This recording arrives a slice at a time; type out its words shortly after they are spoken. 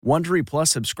Wondery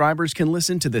Plus subscribers can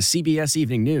listen to the CBS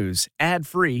Evening News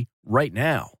ad-free right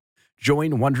now.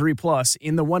 Join Wondery Plus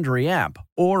in the Wondery app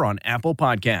or on Apple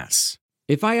Podcasts.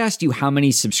 If I asked you how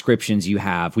many subscriptions you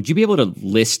have, would you be able to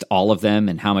list all of them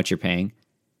and how much you're paying?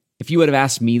 If you would have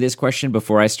asked me this question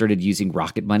before I started using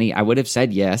Rocket Money, I would have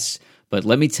said yes, but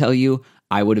let me tell you,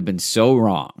 I would have been so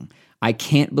wrong. I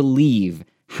can't believe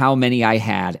how many I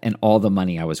had and all the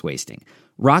money I was wasting.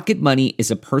 Rocket Money is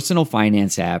a personal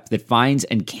finance app that finds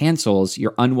and cancels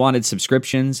your unwanted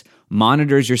subscriptions,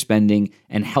 monitors your spending,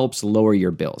 and helps lower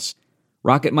your bills.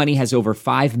 Rocket Money has over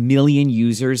 5 million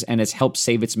users and has helped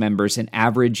save its members an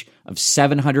average of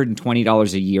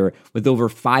 $720 a year with over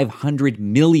 500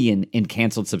 million in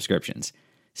canceled subscriptions.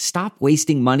 Stop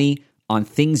wasting money on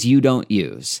things you don't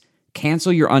use.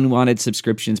 Cancel your unwanted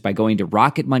subscriptions by going to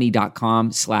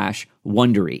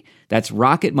rocketmoney.com/Wondery. That's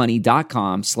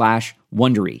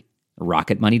rocketmoney.com/Wondery.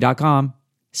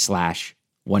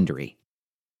 rocketmoney.com/Wondery.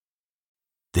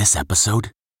 This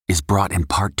episode is brought in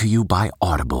part to you by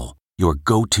Audible, your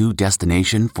go-to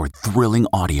destination for thrilling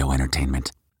audio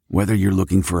entertainment. Whether you're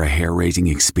looking for a hair-raising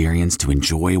experience to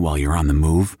enjoy while you're on the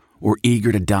move or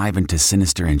eager to dive into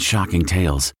sinister and shocking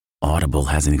tales, Audible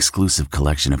has an exclusive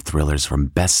collection of thrillers from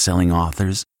best-selling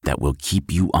authors that will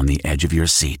keep you on the edge of your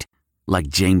seat. Like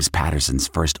James Patterson's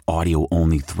first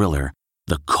audio-only thriller,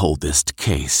 The Coldest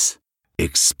Case.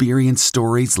 Experience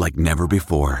stories like never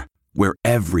before, where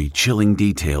every chilling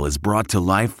detail is brought to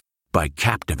life by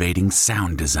captivating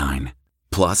sound design.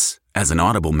 Plus, as an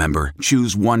Audible member,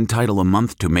 choose one title a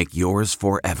month to make yours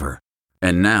forever.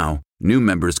 And now, new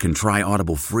members can try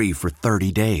Audible free for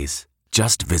 30 days.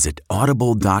 Just visit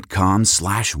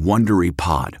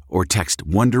audible.com/WonderyPod or text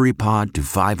WonderyPod to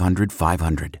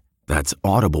 500-500. That's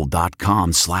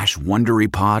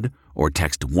audible.com/WonderyPod or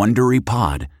text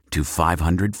WonderyPod to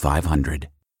 500-500.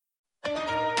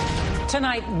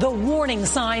 Tonight, the warning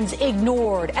signs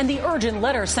ignored and the urgent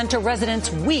letter sent to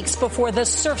residents weeks before the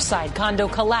Surfside condo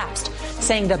collapsed,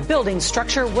 saying the building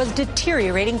structure was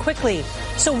deteriorating quickly.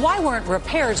 So why weren't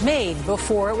repairs made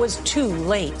before it was too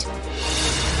late?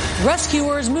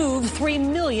 Rescuers move 3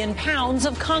 million pounds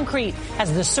of concrete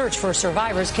as the search for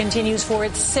survivors continues for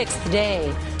its 6th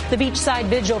day. The beachside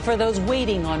vigil for those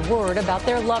waiting on word about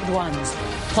their loved ones.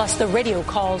 Plus the radio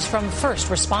calls from first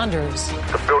responders.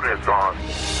 The building is gone.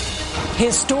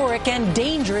 Historic and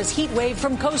dangerous heat wave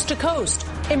from coast to coast.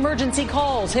 Emergency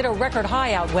calls hit a record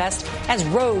high out west as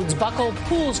roads buckle,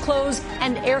 pools close,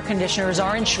 and air conditioners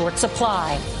are in short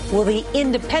supply. Will the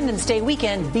Independence Day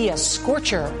weekend be a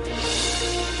scorcher?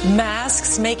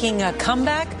 Masks making a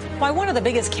comeback? Why one of the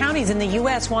biggest counties in the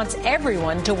U.S. wants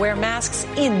everyone to wear masks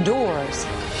indoors.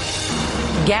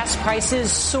 Gas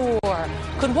prices soar.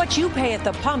 Could what you pay at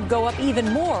the pump go up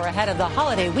even more ahead of the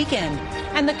holiday weekend?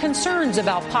 And the concerns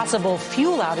about possible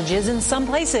fuel outages in some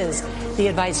places. The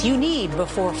advice you need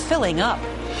before filling up.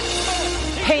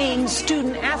 Paying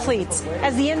student athletes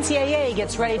as the NCAA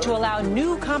gets ready to allow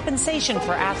new compensation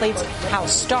for athletes, how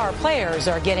star players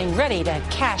are getting ready to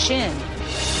cash in.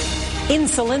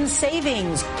 Insulin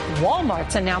savings.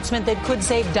 Walmart's announcement that could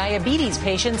save diabetes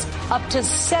patients up to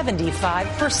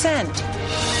 75%.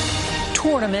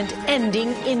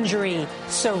 Tournament-ending injury.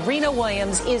 Serena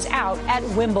Williams is out at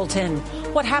Wimbledon.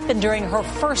 What happened during her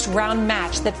first-round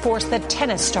match that forced the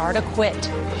tennis star to quit?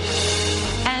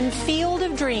 And Field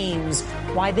of Dreams.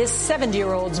 Why this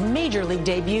 70-year-old's Major League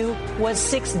debut was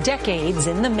 6 decades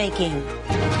in the making.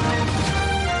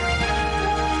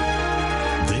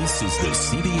 This is the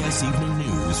CBS Evening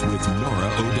News with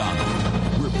Norah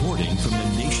O'Donnell, reporting from the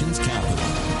nation's capital.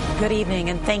 Good evening,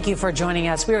 and thank you for joining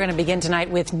us. We're going to begin tonight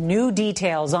with new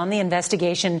details on the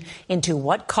investigation into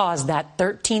what caused that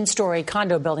 13-story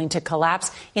condo building to collapse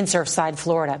in Surfside,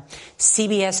 Florida.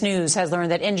 CBS News has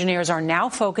learned that engineers are now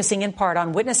focusing in part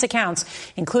on witness accounts,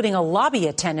 including a lobby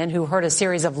attendant who heard a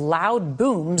series of loud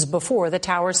booms before the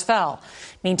towers fell.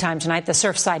 Meantime, tonight, the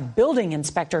Surfside building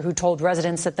inspector who told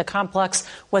residents that the complex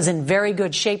was in very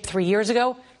good shape 3 years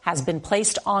ago has been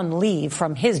placed on leave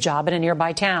from his job in a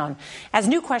nearby town, as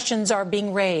new questions are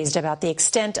being raised about the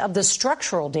extent of the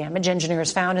structural damage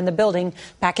engineers found in the building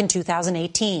back in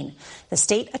 2018. The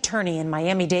state attorney in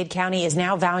Miami-Dade County is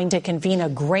now vowing to convene a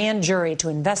grand jury to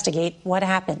investigate what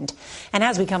happened. And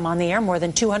as we come on the air, more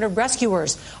than 200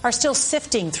 rescuers are still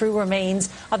sifting through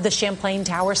remains of the Champlain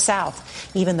Tower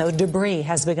South, even though debris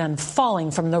has begun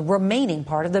falling from the remaining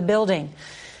part of the building.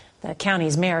 The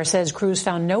county's mayor says crews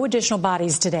found no additional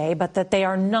bodies today, but that they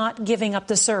are not giving up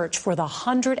the search for the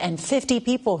 150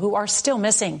 people who are still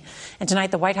missing. And tonight,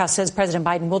 the White House says President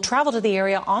Biden will travel to the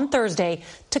area on Thursday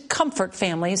to comfort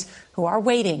families who are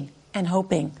waiting and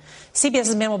hoping.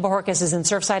 CBS's Manuel Bojorquez is in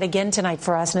Surfside again tonight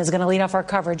for us and is going to lead off our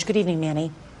coverage. Good evening,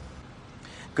 Manny.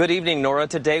 Good evening, Nora.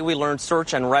 Today we learned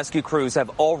search and rescue crews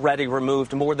have already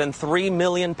removed more than 3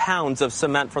 million pounds of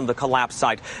cement from the collapse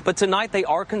site. But tonight they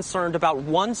are concerned about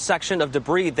one section of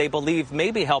debris they believe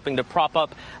may be helping to prop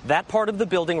up that part of the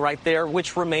building right there,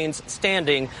 which remains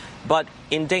standing but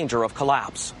in danger of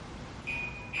collapse. We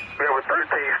have a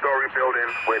 13-story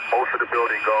building with most of the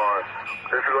building gone.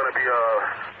 This is going to be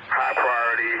a high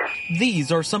priority.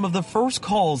 These are some of the first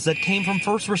calls that came from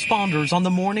first responders on the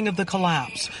morning of the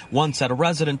collapse. One said a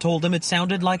resident told them it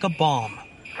sounded like a bomb.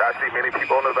 I see many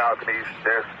people on the balconies.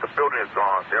 The building is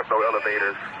gone. There's no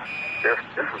elevators. This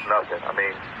is nothing. I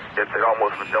mean, it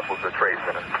almost resembles the Trade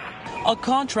Center. A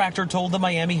contractor told the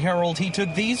Miami Herald he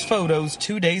took these photos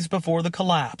 2 days before the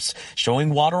collapse, showing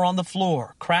water on the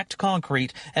floor, cracked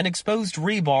concrete, and exposed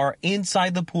rebar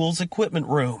inside the pool's equipment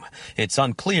room. It's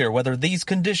unclear whether these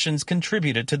conditions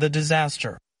contributed to the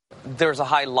disaster. There's a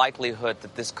high likelihood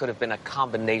that this could have been a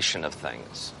combination of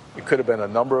things. It could have been a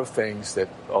number of things that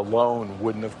alone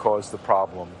wouldn't have caused the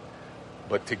problem,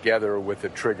 but together with a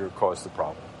trigger caused the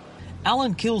problem.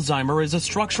 Alan Kilzheimer is a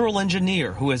structural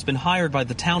engineer who has been hired by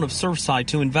the town of Surfside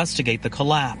to investigate the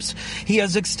collapse. He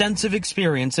has extensive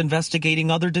experience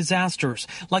investigating other disasters,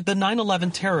 like the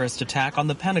 9/11 terrorist attack on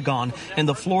the Pentagon and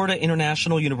the Florida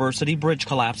International University bridge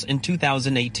collapse in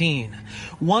 2018.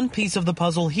 One piece of the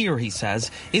puzzle here, he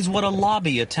says, is what a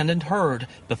lobby attendant heard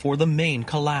before the main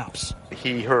collapse.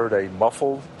 He heard a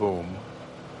muffled boom,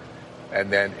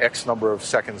 and then X number of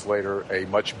seconds later, a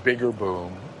much bigger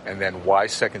boom, and then Y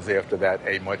seconds after that,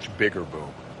 a much bigger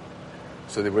boom.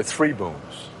 So there were 3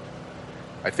 booms.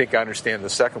 I think I understand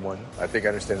the second one. I think I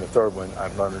understand the third one. I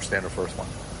don't understand the first one.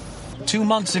 2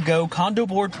 months ago, Condo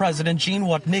Board President Gene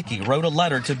Watnicki wrote a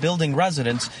letter to building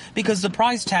residents because the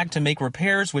price tag to make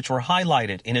repairs, which were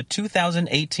highlighted in a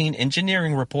 2018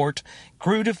 engineering report,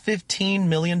 grew to $15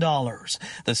 million.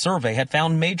 The survey had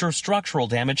found major structural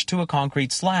damage to a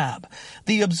concrete slab.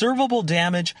 The observable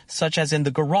damage, such as in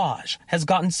the garage, has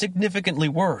gotten significantly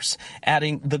worse,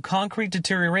 adding the concrete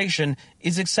deterioration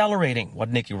is accelerating,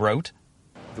 Watnicki wrote.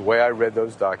 The way I read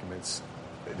those documents,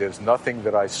 there's nothing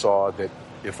that I saw that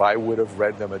if I would have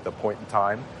read them at the point in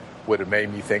time, would have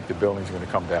made me think the building's going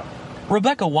to come down.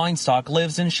 Rebecca Weinstock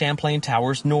lives in Champlain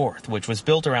Towers North, which was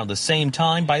built around the same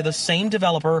time by the same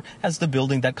developer as the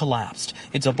building that collapsed.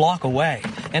 It's a block away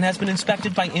and has been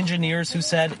inspected by engineers who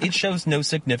said it shows no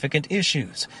significant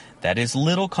issues. That is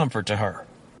little comfort to her.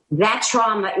 That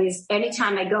trauma is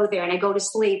anytime I go there and I go to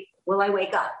sleep, will I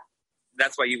wake up?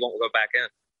 That's why you won't go back in.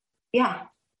 Yeah.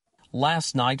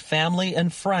 Last night, family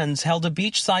and friends held a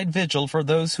beachside vigil for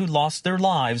those who lost their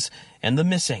lives and the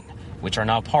missing, which are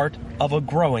now part of a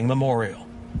growing memorial.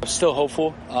 I'm still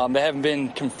hopeful. They haven't been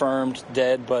confirmed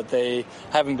dead, but they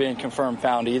haven't been confirmed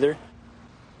found either.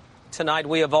 Tonight,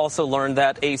 we have also learned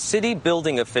that a city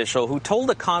building official who told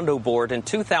the condo board in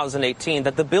 2018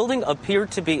 that the building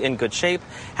appeared to be in good shape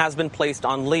has been placed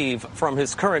on leave from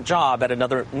his current job at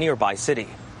another nearby city.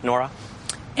 Nora?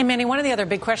 And Manny, one of the other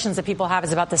big questions that people have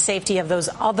is about the safety of those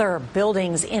other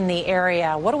buildings in the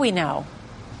area. What do we know?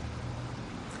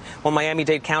 Well,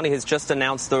 Miami-Dade County has just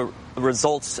announced the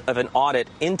results of an audit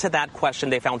into that question.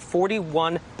 They found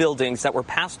 41 buildings that were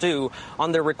past due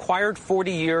on their required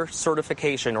 40-year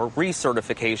certification or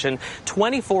recertification.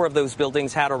 24 of those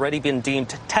buildings had already been deemed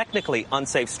technically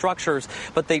unsafe structures,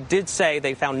 but they did say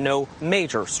they found no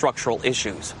major structural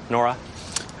issues. Nora?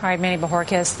 All right, Manny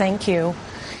Bojorquez, thank you.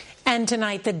 And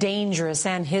tonight, the dangerous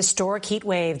and historic heat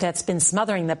wave that's been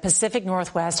smothering the Pacific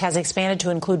Northwest has expanded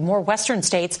to include more western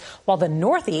states, while the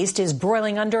Northeast is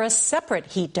broiling under a separate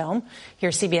heat dome.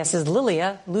 Here's CBS's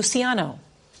Lilia Luciano.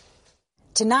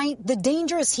 Tonight, the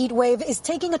dangerous heat wave is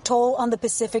taking a toll on the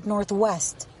Pacific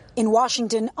Northwest. In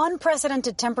Washington,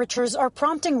 unprecedented temperatures are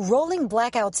prompting rolling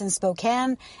blackouts in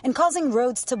Spokane and causing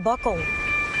roads to buckle.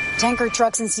 Tanker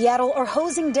trucks in Seattle are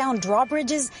hosing down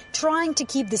drawbridges, trying to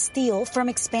keep the steel from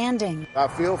expanding. I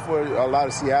feel for a lot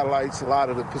of Seattleites, a lot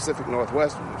of the Pacific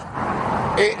Northwesterners.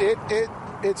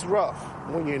 It's rough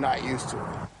when you're not used to it.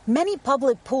 Many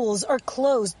public pools are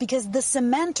closed because the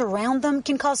cement around them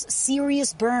can cause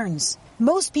serious burns.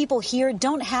 Most people here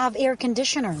don't have air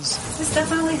conditioners. This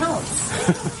definitely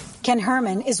helps. Ken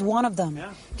Herman is one of them.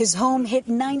 His home hit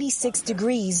 96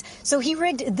 degrees, so he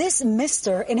rigged this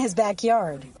mister in his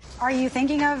backyard. Are you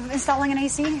thinking of installing an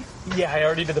AC? Yeah, I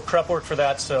already did the prep work for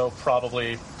that, so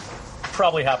probably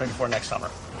happening before next summer.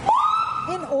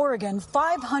 In Oregon,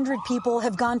 500 people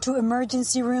have gone to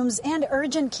emergency rooms and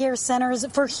urgent care centers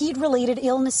for heat-related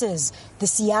illnesses. The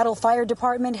Seattle Fire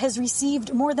Department has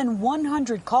received more than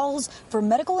 100 calls for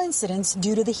medical incidents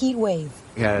due to the heat wave.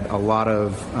 We had a lot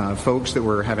of folks that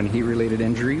were having heat-related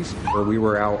injuries, where we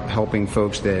were out helping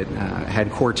folks that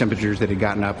had core temperatures that had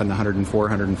gotten up in the 104,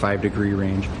 105 degree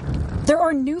range. There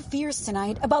are new fears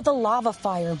tonight about the lava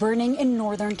fire burning in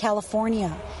Northern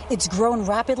California. It's grown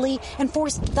rapidly and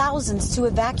forced thousands to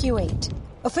evacuate.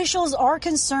 Officials are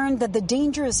concerned that the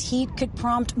dangerous heat could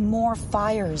prompt more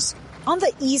fires. On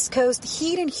the East Coast,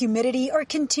 heat and humidity are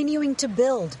continuing to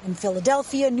build in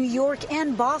Philadelphia, New York,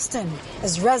 and Boston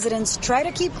as residents try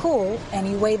to keep cool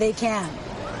any way they can.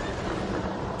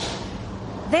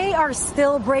 They are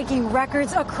still breaking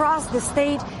records across the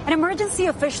state, and emergency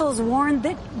officials warn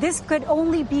that this could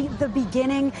only be the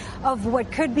beginning of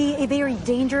what could be a very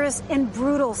dangerous and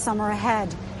brutal summer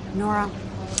ahead. Nora.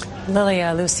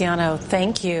 Lilia Luciano,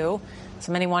 thank you.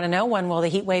 So many want to know, when will the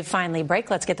heat wave finally break?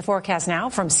 Let's get the forecast now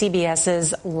from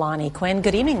CBS's Lonnie Quinn.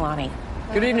 Good evening, Lonnie.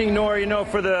 Good evening, Nora. You know,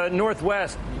 for the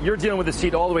Northwest, you're dealing with this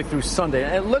heat all the way through Sunday.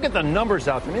 And look at the numbers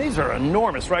out there. I mean, these are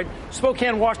enormous, right?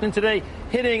 Spokane, Washington today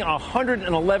hitting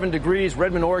 111 degrees.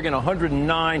 Redmond, Oregon,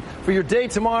 109. For your day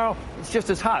tomorrow, it's just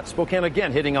as hot. Spokane,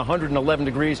 again, hitting 111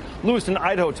 degrees. Lewiston,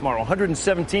 Idaho tomorrow,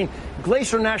 117.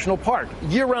 Glacier National Park,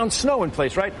 year-round snow in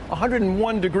place, right?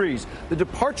 101 degrees. The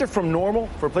departure from normal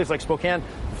for a place like Spokane,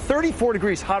 34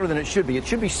 degrees hotter than it should be. It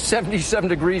should be 77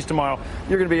 degrees tomorrow.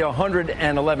 You're going to be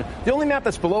 111. The only map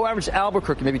that's below average,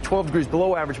 Albuquerque, maybe 12 degrees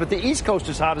below average, but the East Coast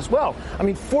is hot as well. I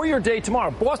mean, for your day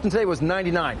tomorrow, Boston today was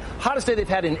 99. Hottest day they've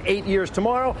had in 8 years.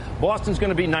 Tomorrow, Boston's going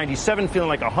to be 97, feeling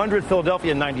like 100.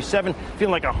 Philadelphia, 97,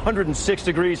 feeling like 106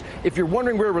 degrees. If you're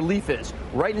wondering where relief is,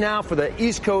 right now for the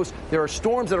East Coast, there are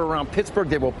storms that are around Pittsburgh.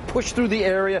 They will push through the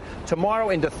area tomorrow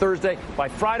into Thursday. By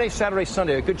Friday, Saturday,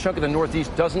 Sunday, a good chunk of the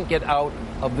Northeast doesn't get out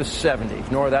of the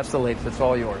 70s. Nora, that's the latest. It's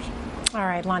all yours. All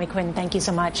right, Lonnie Quinn, thank you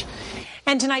so much.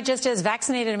 And tonight, just as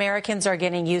vaccinated Americans are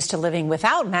getting used to living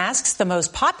without masks, the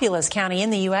most populous county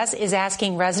in the U.S. is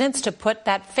asking residents to put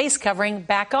that face covering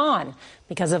back on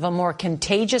because of a more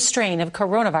contagious strain of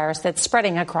coronavirus that's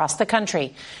spreading across the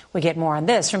country. We get more on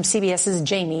this from CBS's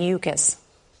Jamie Yukas.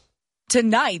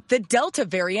 Tonight, the Delta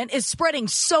variant is spreading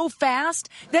so fast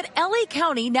that LA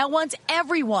County now wants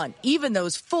everyone, even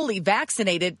those fully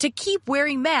vaccinated, to keep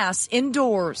wearing masks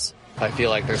indoors. I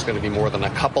feel like there's going to be more than a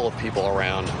couple of people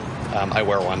around. I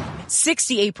wear one.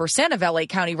 68% of LA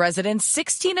County residents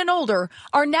 16 and older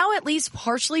are now at least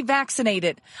partially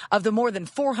vaccinated. Of the more than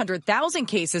 400,000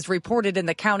 cases reported in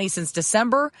the county since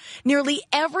December, nearly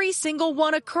every single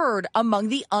one occurred among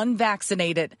the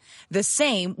unvaccinated. The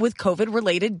same with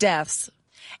COVID-related deaths.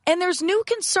 And there's new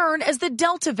concern as the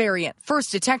Delta variant,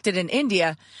 first detected in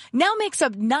India, now makes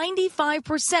up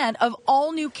 95% of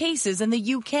all new cases in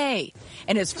the UK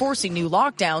and is forcing new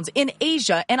lockdowns in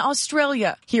Asia and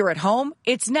Australia. Here at home,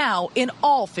 it's now in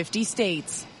all 50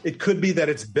 states. It could be that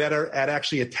it's better at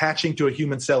actually attaching to a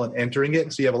human cell and entering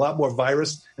it. So you have a lot more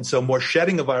virus and so more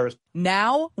shedding of virus.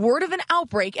 Now, word of an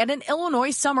outbreak at an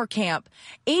Illinois summer camp.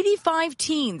 85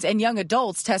 teens and young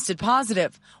adults tested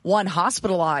positive, one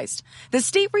hospitalized. The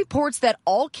state reports that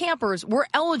all campers were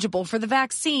eligible for the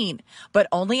vaccine, but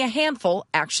only a handful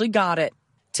actually got it.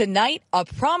 Tonight, a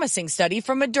promising study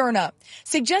from Moderna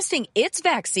suggesting its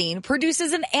vaccine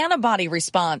produces an antibody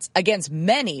response against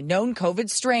many known COVID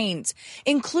strains,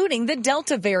 including the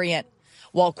Delta variant.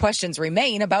 While questions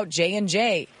remain about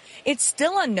J&J, it's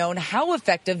still unknown how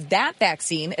effective that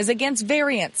vaccine is against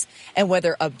variants and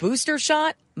whether a booster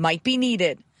shot might be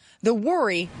needed. The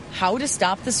worry, how to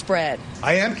stop the spread.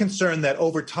 I am concerned that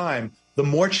over time, the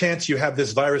more chance you have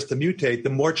this virus to mutate, the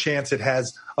more chance it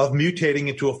has of mutating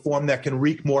into a form that can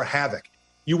wreak more havoc.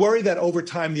 You worry that over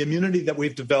time, the immunity that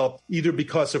we've developed, either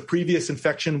because of previous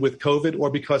infection with COVID or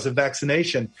because of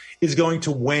vaccination, is going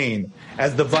to wane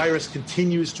as the virus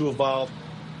continues to evolve.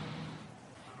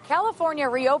 California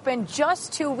reopened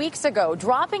just 2 weeks ago,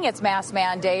 dropping its mask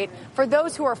mandate for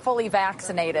those who are fully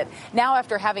vaccinated. Now,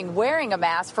 after having wearing a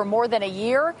mask for more than a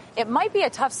year, it might be a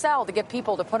tough sell to get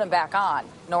people to put them back on.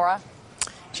 Nora?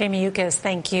 Jamie Yukas,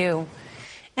 thank you.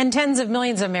 And tens of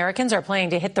millions of Americans are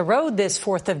planning to hit the road this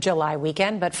 4th of July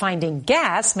weekend, but finding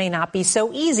gas may not be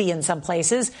so easy in some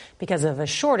places because of a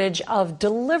shortage of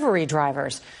delivery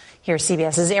drivers. Here's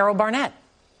CBS's Errol Barnett.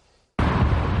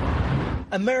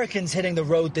 Americans hitting the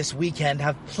road this weekend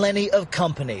have plenty of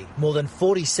company. More than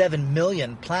 47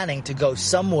 million planning to go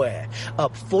somewhere,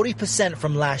 up 40%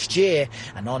 from last year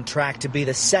and on track to be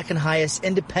the second highest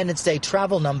Independence Day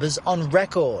travel numbers on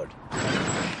record.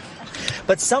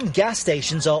 but some gas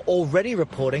stations are already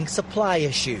reporting supply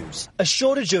issues. A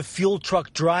shortage of fuel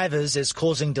truck drivers is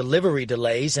causing delivery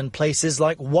delays in places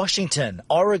like Washington,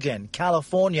 Oregon,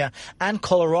 California, and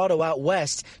Colorado out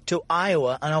west to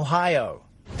Iowa and Ohio.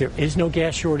 There is no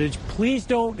gas shortage. Please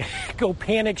don't go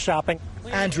panic shopping.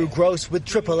 Andrew Gross with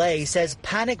AAA says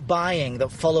panic buying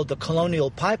that followed the Colonial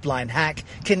Pipeline hack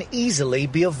can easily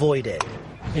be avoided.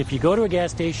 If you go to a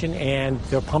gas station and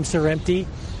their pumps are empty,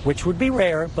 which would be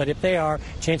rare, but if they are,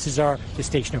 chances are the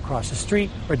station across the street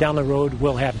or down the road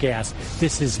will have gas.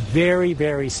 This is very,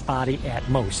 very spotty at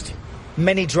most.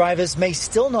 Many drivers may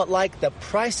still not like the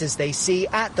prices they see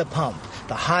at the pump,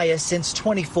 the highest since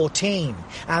 2014,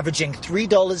 averaging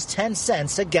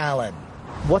 $3.10 a gallon.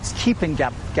 What's keeping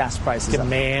gas prices up?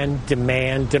 Demand.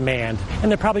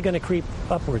 And they're probably going to creep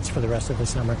upwards for the rest of the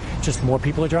summer. Just more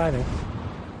people are driving.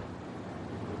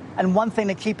 And one thing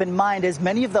to keep in mind is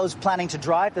many of those planning to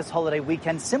drive this holiday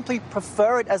weekend simply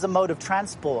prefer it as a mode of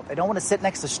transport. They don't want to sit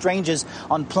next to strangers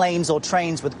on planes or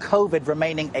trains with COVID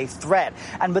remaining a threat.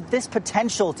 And with this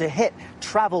potential to hit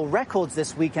travel records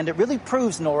this weekend, it really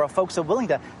proves, Nora, folks are willing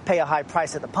to pay a high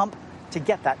price at the pump to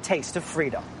get that taste of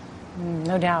freedom.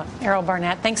 No doubt. Errol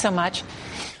Barnett, thanks so much.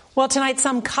 Well, tonight,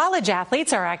 some college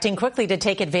athletes are acting quickly to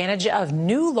take advantage of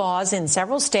new laws in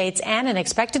several states and an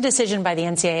expected decision by the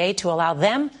NCAA to allow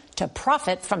them to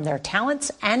profit from their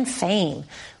talents and fame.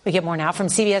 We get more now from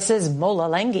CBS's Mola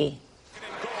Lenghi.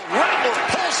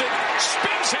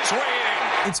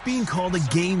 It's being called a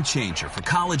game changer for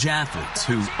college athletes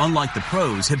who, unlike the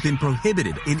pros, have been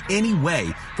prohibited in any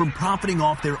way from profiting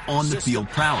off their on-the-field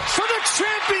prowess. For the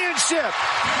championship!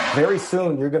 Very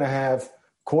soon, you're going to have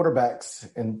quarterbacks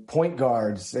and point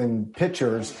guards and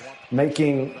pitchers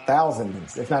making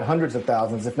thousands, if not hundreds of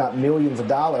thousands, if not millions of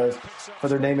dollars for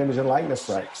their name, image, and likeness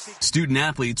rights. Student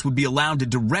athletes would be allowed to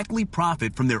directly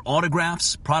profit from their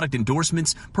autographs, product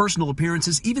endorsements, personal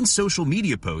appearances, even social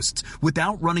media posts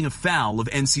without running afoul of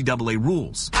NCAA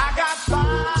rules. I got 5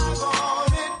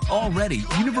 on it. Already,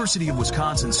 University of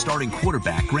Wisconsin starting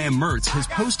quarterback Graham Mertz has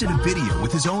posted a video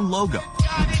with his own logo.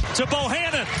 To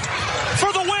Bohannon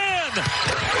for the win! Got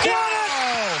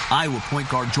it! Iowa point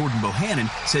guard Jordan Bohannon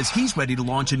says he's ready to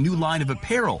launch a new line of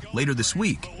apparel later this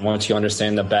week. Once you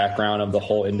understand the background of the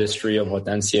whole industry of what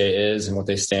the NCAA is and what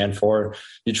they stand for,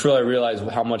 you truly realize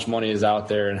how much money is out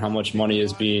there and how much money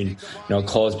is being,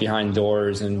 closed behind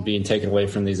doors and being taken away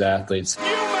from these athletes.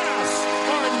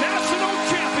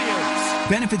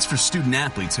 Benefits for student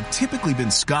athletes have typically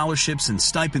been scholarships and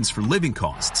stipends for living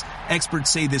costs. Experts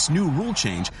say this new rule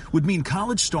change would mean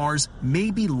college stars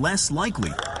may be less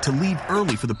likely to leave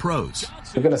early for the pros.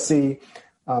 You're going to see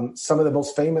some of the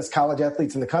most famous college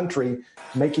athletes in the country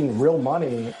making real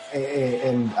money,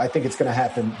 and I think it's going to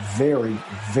happen very,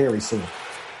 very soon.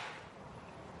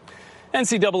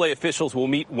 NCAA officials will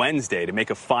meet Wednesday to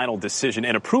make a final decision,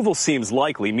 and approval seems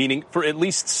likely, meaning for at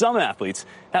least some athletes,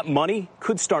 that money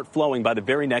could start flowing by the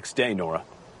very next day, Nora.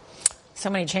 So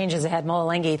many changes ahead.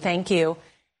 Mola Lenghi, thank you.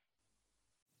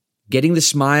 Getting the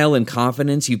smile and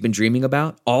confidence you've been dreaming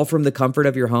about, all from the comfort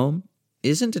of your home,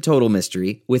 isn't a total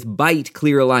mystery with Byte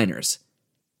clear aligners.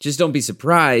 Just don't be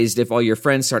surprised if all your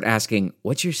friends start asking,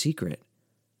 what's your secret?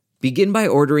 Begin by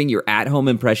ordering your at-home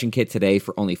impression kit today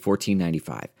for only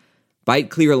 $14.95.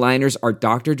 Byte clear aligners are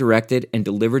doctor-directed and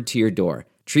delivered to your door.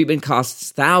 Treatment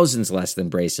costs thousands less than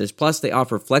braces, plus they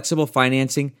offer flexible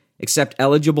financing, accept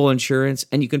eligible insurance,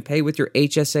 and you can pay with your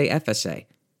HSA FSA.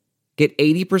 Get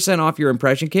 80% off your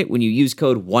impression kit when you use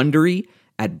code WONDERY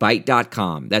at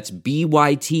Byte.com. That's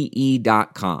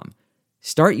BYTE.com.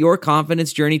 Start your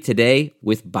confidence journey today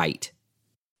with Byte.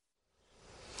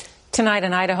 Tonight,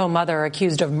 an Idaho mother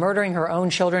accused of murdering her own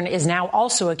children is now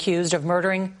also accused of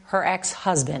murdering her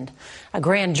ex-husband. A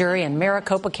grand jury in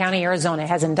Maricopa County, Arizona,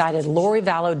 has indicted Lori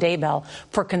Vallow Daybell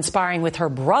for conspiring with her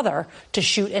brother to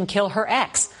shoot and kill her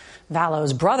ex.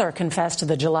 Vallow's brother confessed to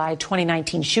the July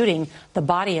 2019 shooting. The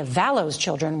body of Vallow's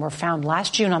children were found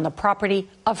last June on the property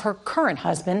of her current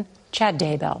husband, Chad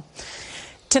Daybell.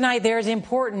 Tonight, there's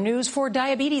important news for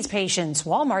diabetes patients.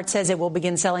 Walmart says it will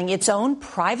begin selling its own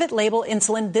private label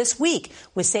insulin this week,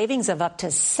 with savings of up to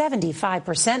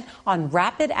 75% on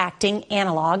rapid-acting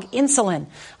analog insulin.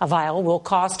 A vial will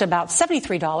cost about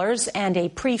 $73, and a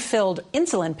pre-filled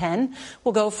insulin pen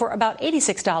will go for about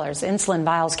 $86. Insulin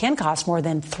vials can cost more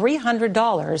than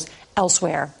 $300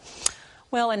 elsewhere.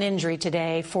 Well, an injury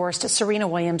today forced Serena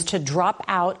Williams to drop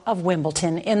out of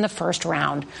Wimbledon in the first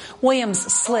round. Williams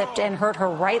slipped and hurt her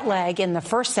right leg in the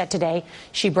first set today.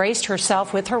 She braced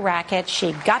herself with her racket.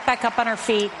 She got back up on her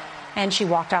feet, and she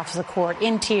walked off the court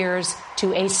in tears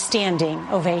to a standing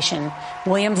ovation.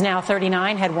 Williams, now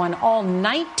 39, had won all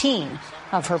 19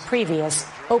 of her previous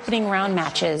opening round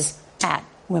matches at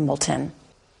Wimbledon.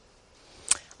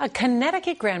 A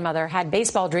Connecticut grandmother had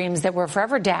baseball dreams that were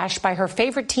forever dashed by her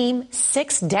favorite team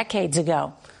 6 decades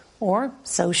ago. Or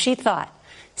so she thought.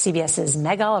 CBS's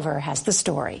Meg Oliver has the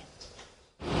story.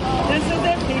 This is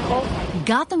it, people.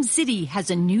 Gotham City has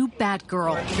a new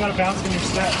Batgirl. You gotta bounce in your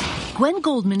step. Gwen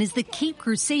Goldman is the Cape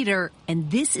Crusader,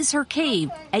 and this is her cave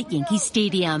at Yankee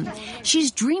Stadium.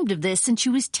 She's dreamed of this since she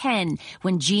was 10,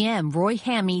 when GM Roy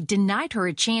Hammey denied her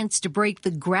a chance to break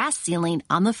the grass ceiling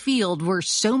on the field where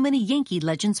so many Yankee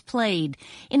legends played.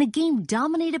 In a game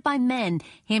dominated by men,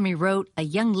 Hammey wrote, "A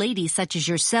young lady such as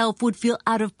yourself would feel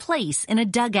out of place in a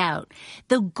dugout."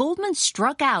 Though Goldman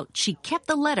struck out, she kept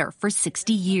the letter for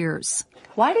 60 years.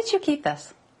 Why did you keep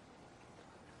this?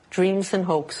 Dreams and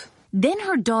hopes. Then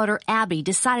her daughter, Abby,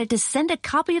 decided to send a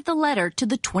copy of the letter to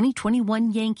the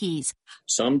 2021 Yankees.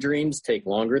 Some dreams take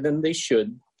longer than they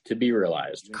should to be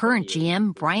realized. Current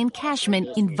GM Brian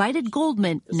Cashman invited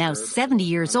Goldman, now 70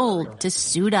 years old, to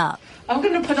suit up. I'm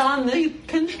going to put on the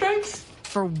pinstripes.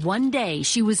 For one day,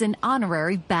 she was an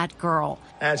honorary Batgirl.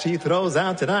 As she throws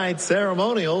out tonight's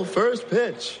ceremonial first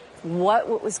pitch.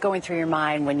 What was going through your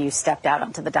mind when you stepped out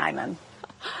onto the diamond?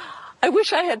 I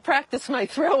wish I had practiced my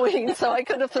throwing so I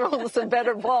could have thrown some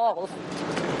better balls.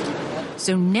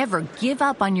 So never give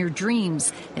up on your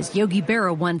dreams. As Yogi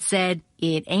Berra once said,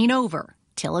 it ain't over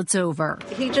till it's over.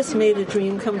 He just made a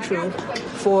dream come true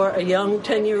for a young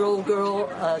 10-year-old girl,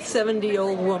 a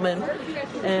 70-year-old woman,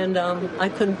 and I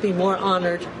couldn't be more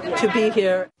honored to be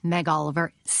here. Meg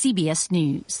Oliver, CBS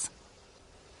News.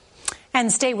 And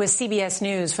stay with CBS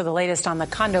News for the latest on the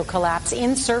condo collapse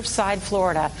in Surfside,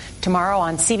 Florida, tomorrow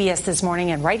on CBS This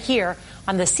Morning and right here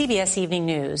on the CBS Evening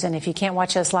News. And if you can't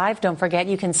watch us live, don't forget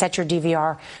you can set your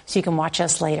DVR so you can watch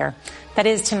us later. That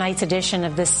is tonight's edition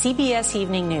of the CBS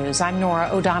Evening News. I'm Norah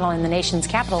O'Donnell in the nation's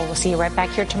capital. We'll see you right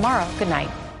back here tomorrow. Good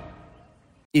night.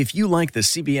 If you like the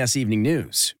CBS Evening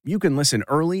News, you can listen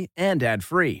early and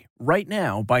ad-free right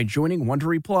now by joining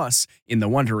Wondery Plus in the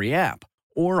Wondery app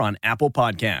or on Apple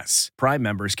Podcasts. Prime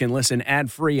members can listen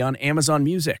ad-free on Amazon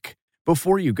Music.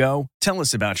 Before you go, tell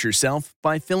us about yourself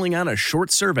by filling out a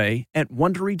short survey at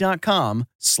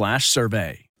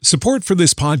Wondery.com/survey. Support for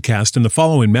this podcast and the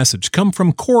following message come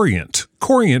from Corient.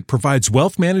 Corient provides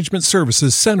wealth management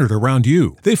services centered around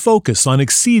you. They focus on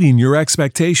exceeding your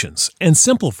expectations and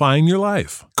simplifying your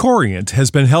life. Corient has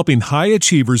been helping high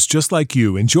achievers just like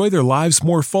you enjoy their lives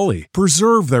more fully,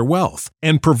 preserve their wealth,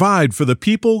 and provide for the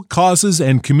people, causes,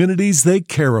 and communities they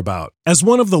care about. As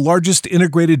one of the largest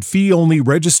integrated fee-only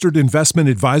registered investment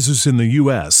advisors in the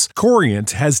U.S., Corient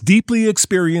has deeply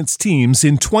experienced teams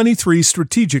in 23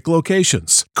 strategic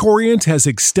locations. Corient has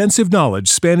extensive knowledge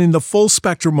spanning the full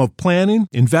spectrum of planning,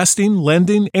 investing,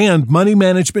 lending, and money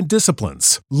management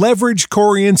disciplines. Leverage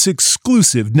Corient's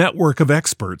exclusive network of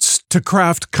experts to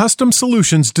craft custom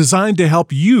solutions designed to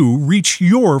help you reach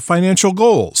your financial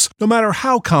goals, no matter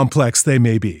how complex they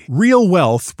may be. Real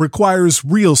wealth requires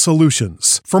real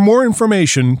solutions. For more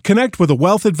information, connect with a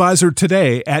wealth advisor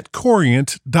today at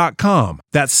Corient.com.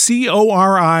 That's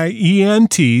Corient.com.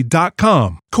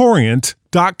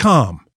 Corient.com.